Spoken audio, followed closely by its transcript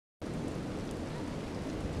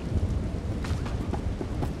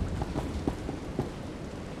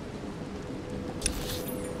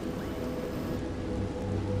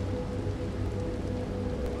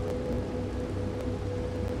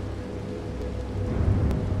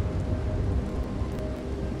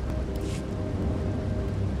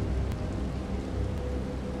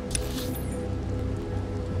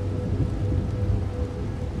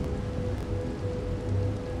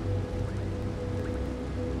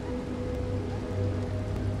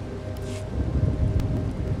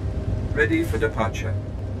ready for departure.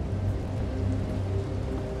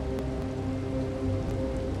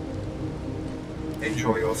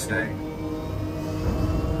 Enjoy your stay.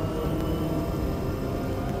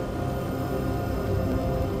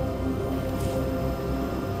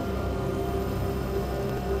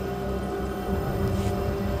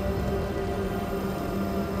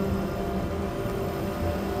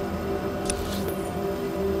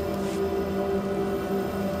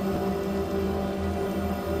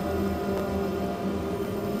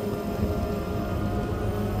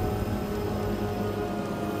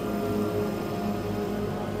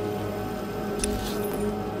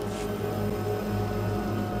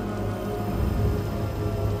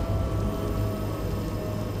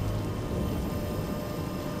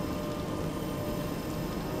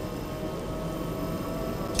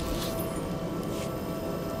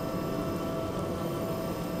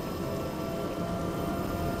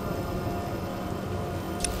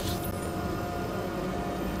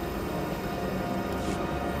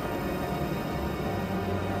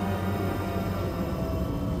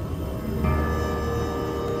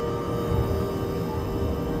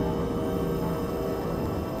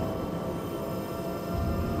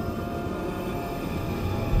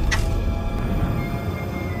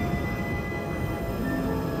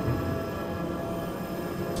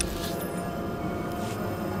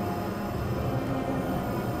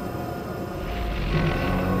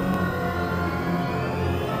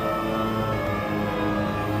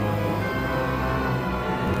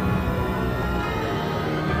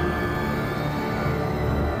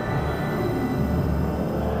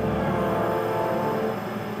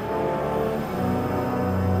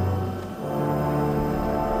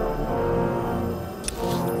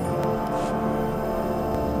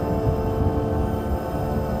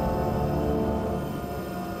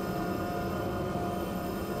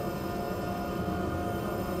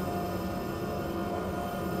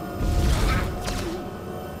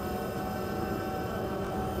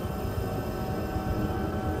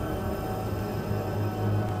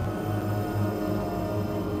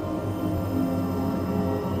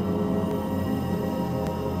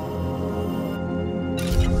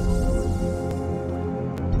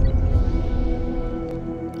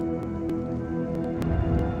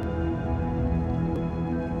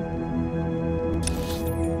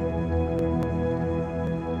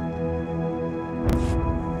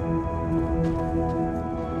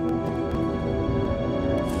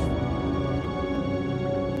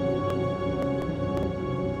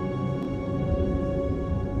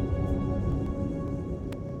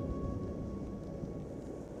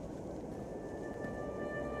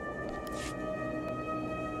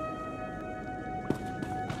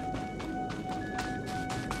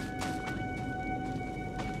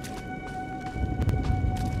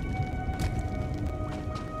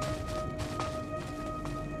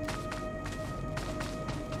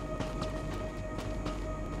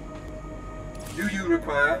 Do you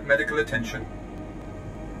require medical attention?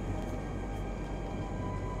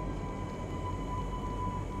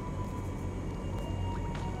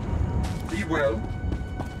 Be well.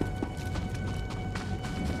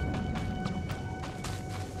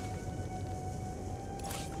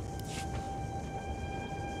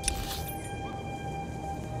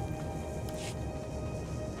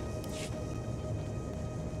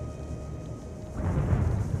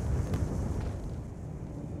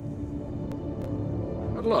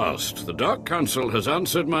 At last, the Dark Council has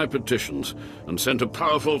answered my petitions and sent a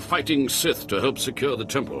powerful fighting Sith to help secure the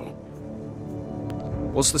temple.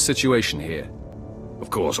 What's the situation here?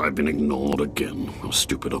 Of course, I've been ignored again. How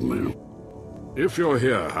stupid of me. If you're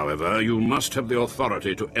here, however, you must have the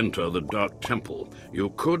authority to enter the Dark Temple.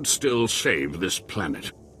 You could still save this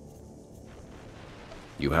planet.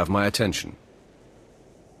 You have my attention.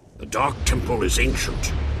 The Dark Temple is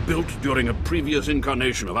ancient, built during a previous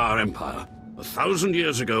incarnation of our Empire. 1,000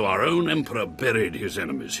 years ago, our own Emperor buried his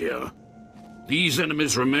enemies here. These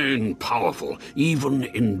enemies remain powerful, even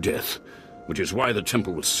in death, which is why the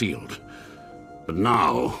temple was sealed. But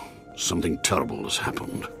now, something terrible has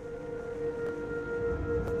happened.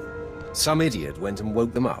 Some idiot went and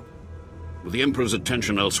woke them up. With the Emperor's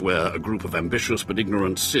attention elsewhere, a group of ambitious but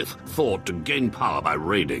ignorant Sith thought to gain power by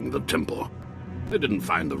raiding the temple. They didn't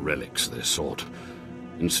find the relics they sought.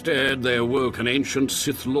 Instead, they awoke an ancient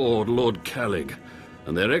Sith Lord, Lord Kalig,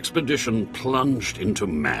 and their expedition plunged into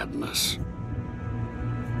madness.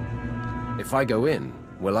 If I go in,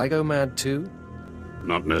 will I go mad too?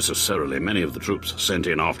 Not necessarily. Many of the troops sent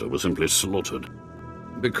in after were simply slaughtered.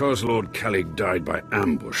 Because Lord Kalig died by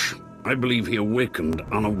ambush, I believe he awakened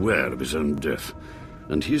unaware of his own death,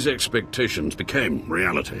 and his expectations became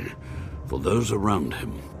reality for those around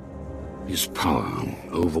him. His power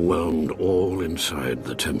overwhelmed all inside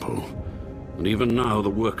the temple. And even now the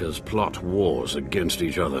workers plot wars against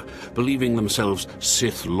each other, believing themselves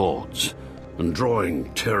Sith Lords, and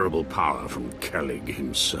drawing terrible power from Kellig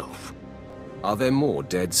himself. Are there more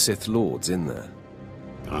dead Sith Lords in there?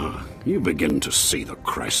 Ah, you begin to see the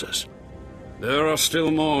crisis. There are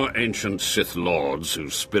still more ancient Sith Lords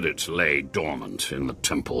whose spirits lay dormant in the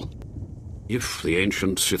temple. If the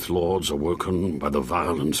ancient Sith Lords are woken by the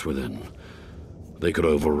violence within, they could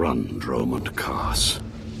overrun Dromund Kaas.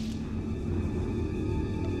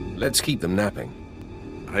 Let's keep them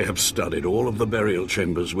napping. I have studied all of the burial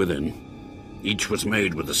chambers within. Each was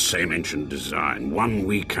made with the same ancient design, one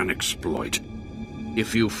we can exploit.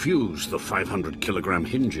 If you fuse the 500-kilogram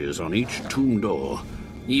hinges on each tomb door,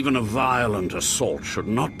 even a violent assault should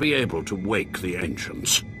not be able to wake the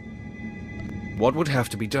ancients. What would have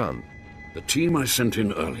to be done? The team I sent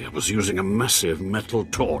in earlier was using a massive metal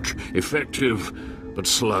torch. Effective, but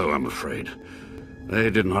slow, I'm afraid. They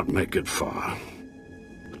did not make it far.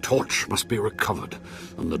 The torch must be recovered,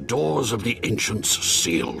 and the doors of the ancients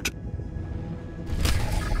sealed.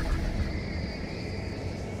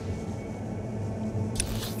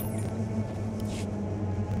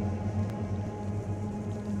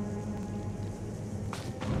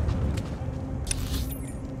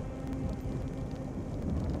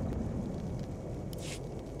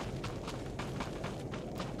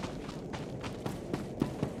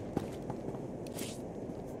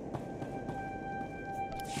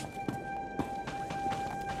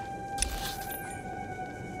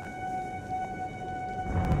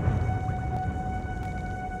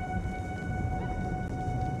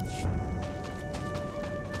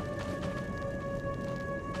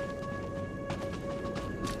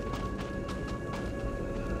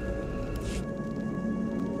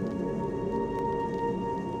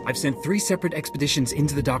 I've sent 3 separate expeditions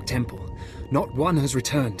into the Dark Temple. Not one has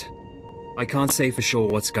returned. I can't say for sure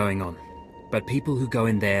what's going on, but people who go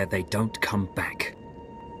in there, they don't come back.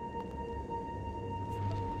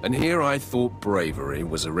 And here I thought bravery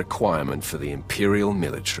was a requirement for the Imperial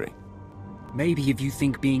military. Maybe if you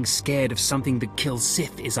think being scared of something that kills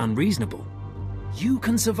Sith is unreasonable. You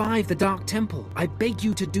can survive the Dark Temple. I beg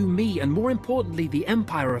you to do me, and more importantly, the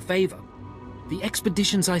Empire a favor. The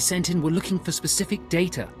expeditions I sent in were looking for specific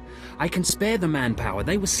data. I can spare the manpower,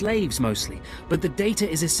 they were slaves mostly, but the data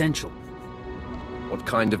is essential. What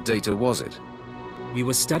kind of data was it? We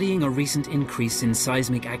were studying a recent increase in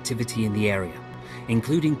seismic activity in the area,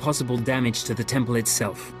 including possible damage to the temple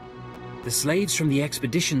itself. The slaves from the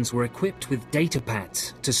expeditions were equipped with data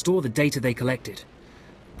pads to store the data they collected.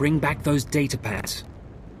 Bring back those data pads.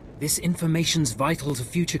 This information's vital to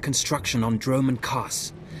future construction on Dromund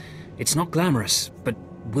Kaas. It's not glamorous, but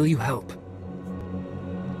will you help?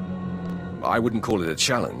 I wouldn't call it a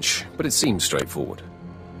challenge, but it seems straightforward.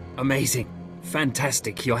 Amazing.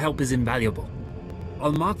 Fantastic. Your help is invaluable.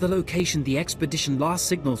 I'll mark the location the expedition last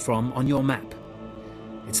signaled from on your map.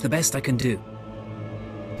 It's the best I can do.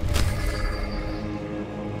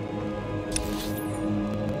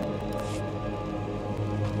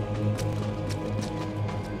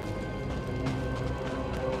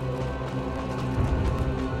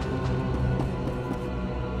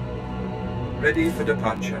 Ready for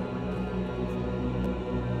departure.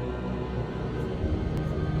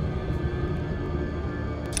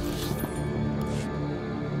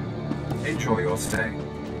 Enjoy your stay.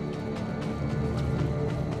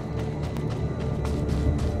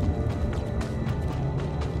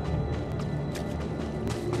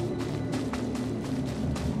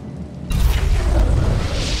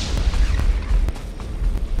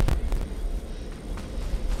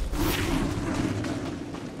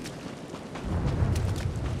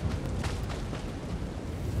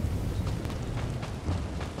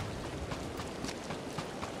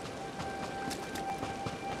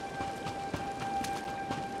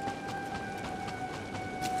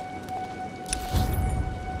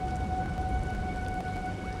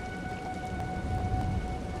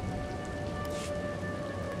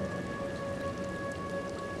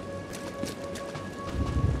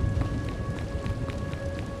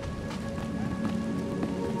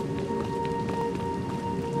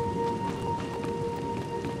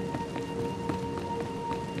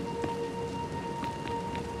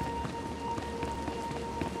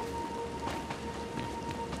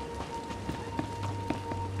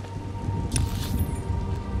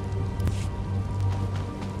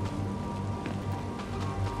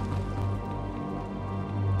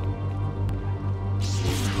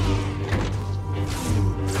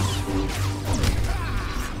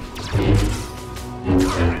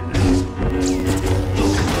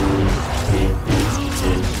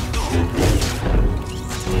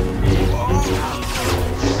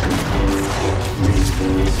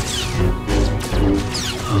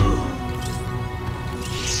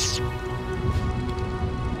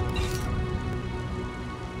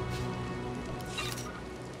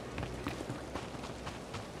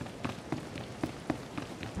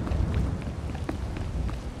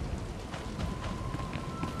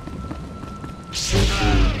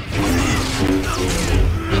 Cool.